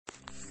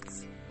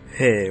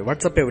Hey,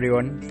 what's up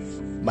everyone?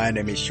 My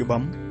name is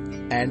Shubham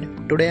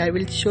and today I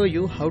will show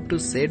you how to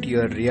set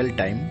your real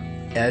time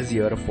as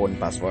your phone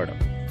password.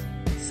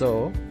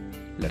 So,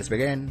 let's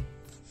begin.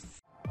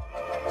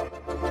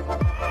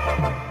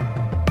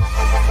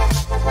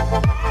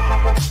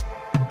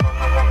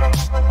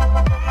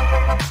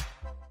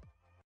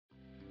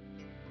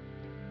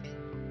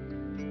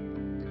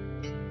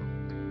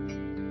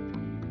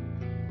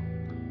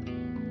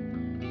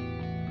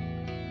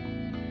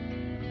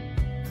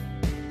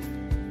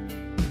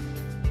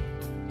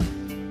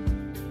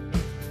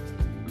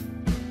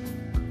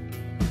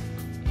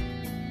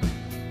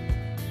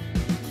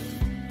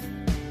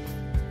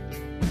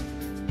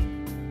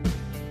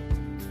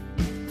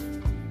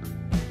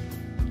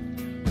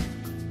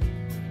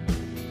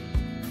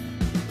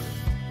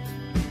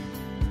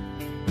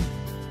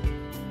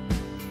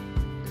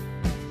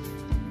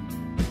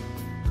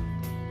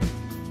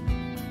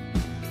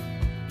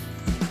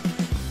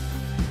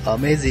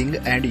 Amazing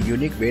and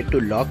unique way to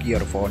lock your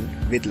phone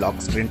with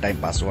lock screen time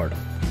password.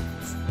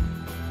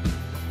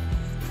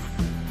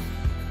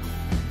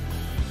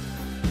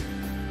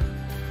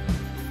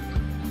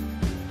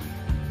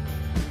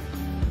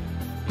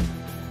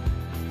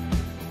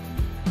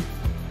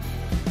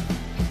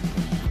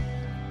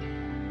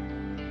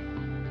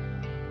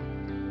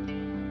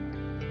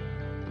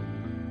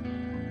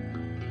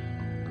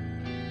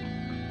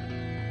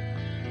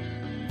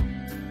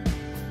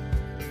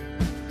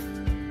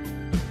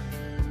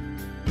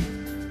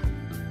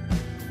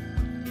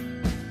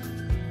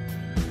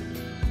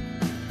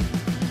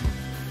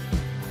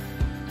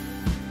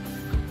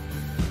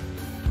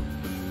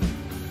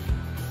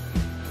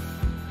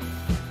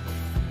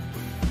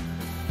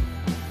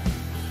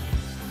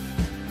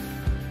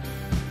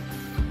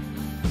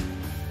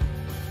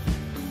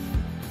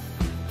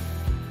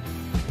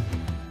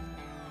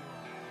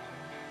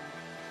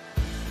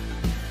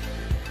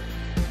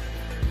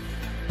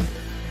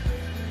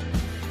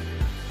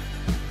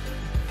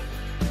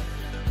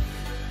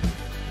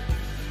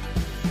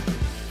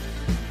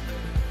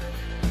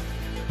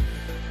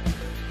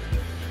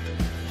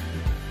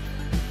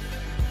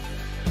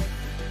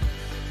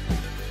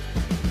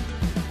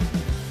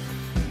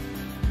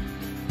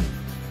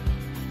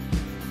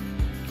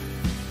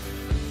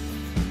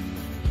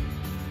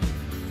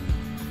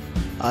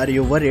 Are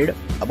you worried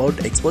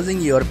about exposing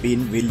your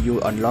PIN while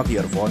you unlock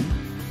your phone?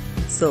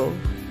 So,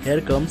 here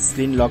comes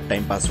screen lock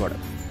time password,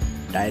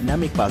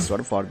 dynamic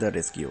password for the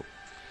rescue.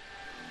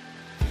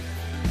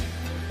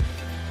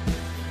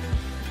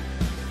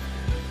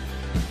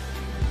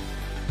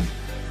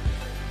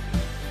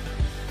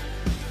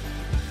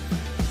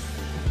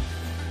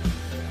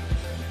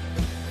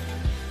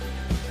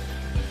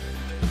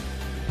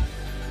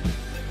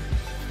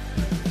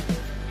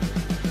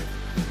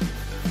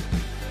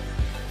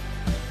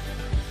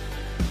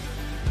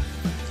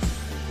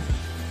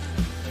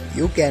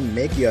 You can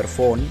make your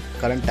phone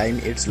current time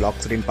its lock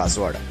screen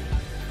password,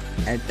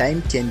 and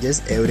time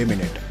changes every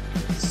minute.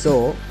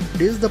 So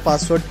this is the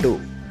password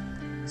too,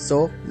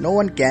 so no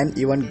one can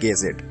even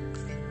guess it.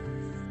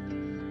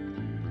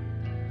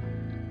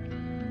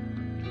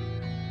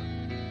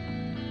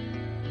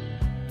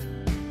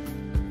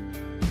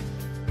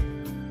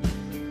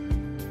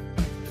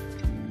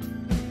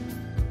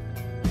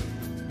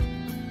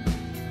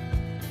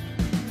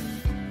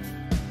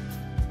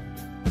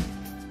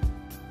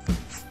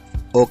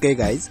 Okay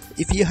guys,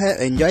 if you have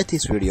enjoyed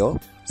this video,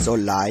 so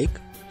like,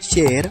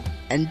 share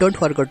and don't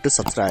forget to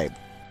subscribe.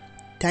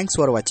 Thanks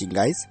for watching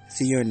guys.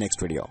 See you in next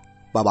video.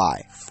 Bye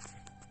bye.